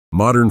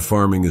Modern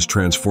farming is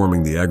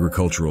transforming the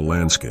agricultural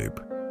landscape,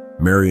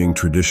 marrying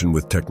tradition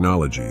with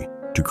technology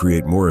to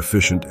create more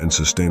efficient and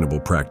sustainable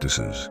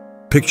practices.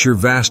 Picture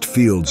vast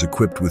fields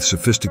equipped with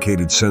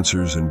sophisticated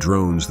sensors and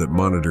drones that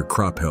monitor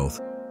crop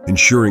health,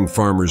 ensuring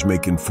farmers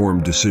make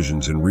informed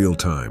decisions in real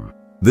time.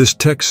 This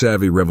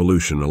tech-savvy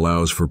revolution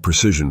allows for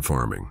precision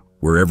farming,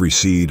 where every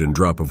seed and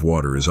drop of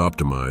water is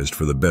optimized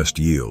for the best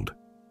yield.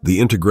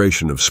 The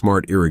integration of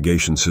smart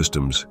irrigation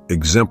systems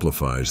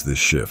exemplifies this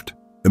shift.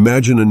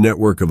 Imagine a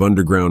network of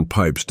underground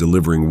pipes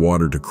delivering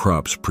water to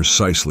crops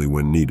precisely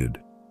when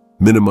needed,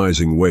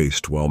 minimizing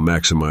waste while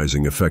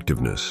maximizing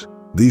effectiveness.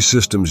 These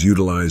systems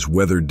utilize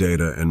weather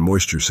data and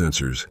moisture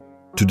sensors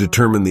to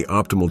determine the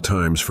optimal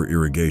times for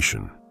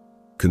irrigation,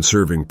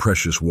 conserving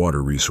precious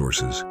water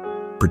resources,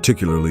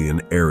 particularly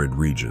in arid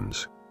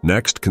regions.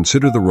 Next,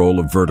 consider the role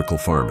of vertical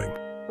farming,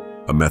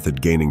 a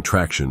method gaining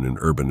traction in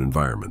urban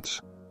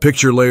environments.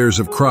 Picture layers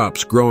of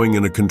crops growing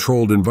in a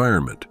controlled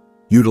environment,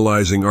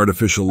 utilizing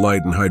artificial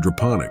light and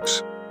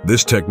hydroponics.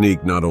 This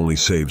technique not only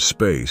saves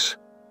space,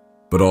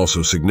 but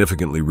also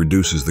significantly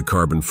reduces the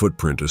carbon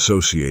footprint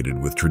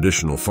associated with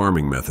traditional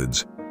farming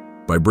methods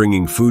by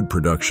bringing food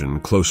production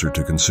closer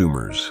to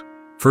consumers.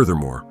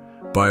 Furthermore,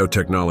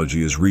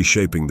 biotechnology is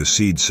reshaping the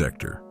seed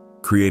sector,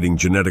 creating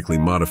genetically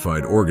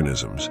modified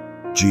organisms,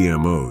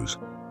 GMOs,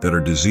 that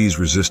are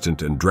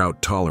disease-resistant and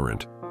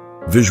drought-tolerant.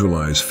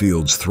 Visualize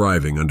fields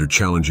thriving under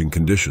challenging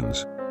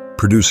conditions,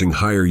 producing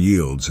higher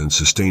yields and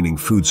sustaining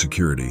food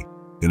security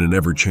in an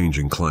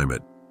ever-changing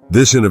climate.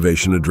 This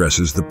innovation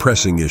addresses the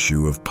pressing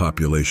issue of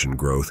population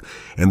growth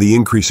and the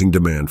increasing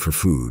demand for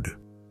food.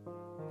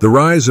 The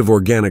rise of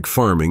organic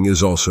farming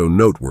is also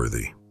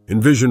noteworthy.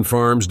 Envision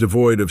farms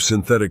devoid of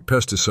synthetic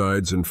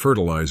pesticides and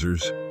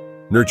fertilizers,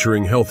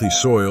 nurturing healthy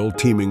soil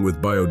teeming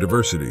with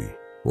biodiversity.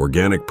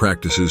 Organic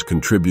practices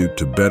contribute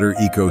to better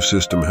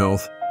ecosystem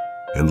health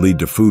and lead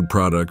to food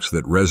products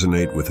that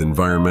resonate with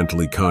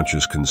environmentally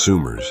conscious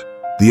consumers.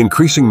 The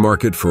increasing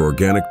market for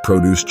organic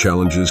produce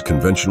challenges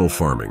conventional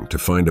farming to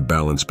find a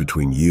balance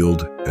between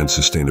yield and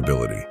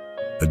sustainability.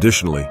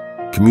 Additionally,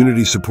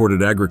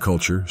 community-supported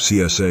agriculture,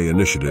 CSA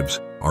initiatives,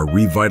 are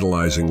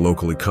revitalizing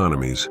local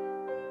economies.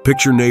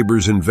 Picture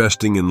neighbors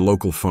investing in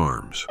local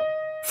farms,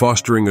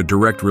 fostering a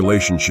direct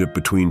relationship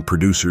between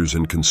producers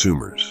and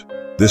consumers.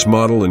 This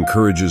model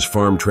encourages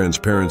farm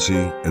transparency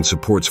and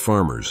supports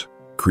farmers,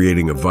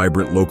 creating a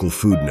vibrant local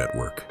food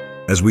network.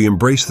 As we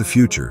embrace the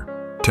future,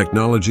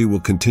 technology will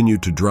continue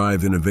to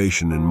drive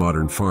innovation in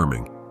modern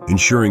farming,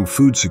 ensuring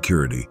food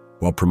security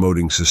while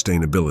promoting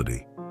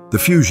sustainability. The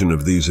fusion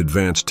of these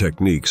advanced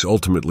techniques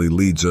ultimately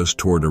leads us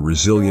toward a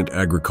resilient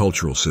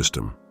agricultural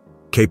system,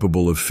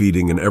 capable of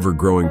feeding an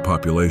ever-growing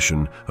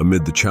population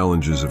amid the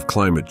challenges of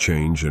climate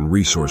change and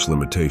resource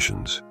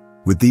limitations.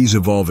 With these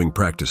evolving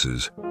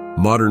practices,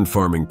 modern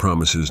farming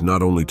promises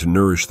not only to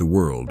nourish the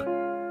world,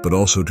 but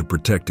also to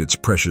protect its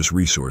precious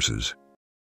resources.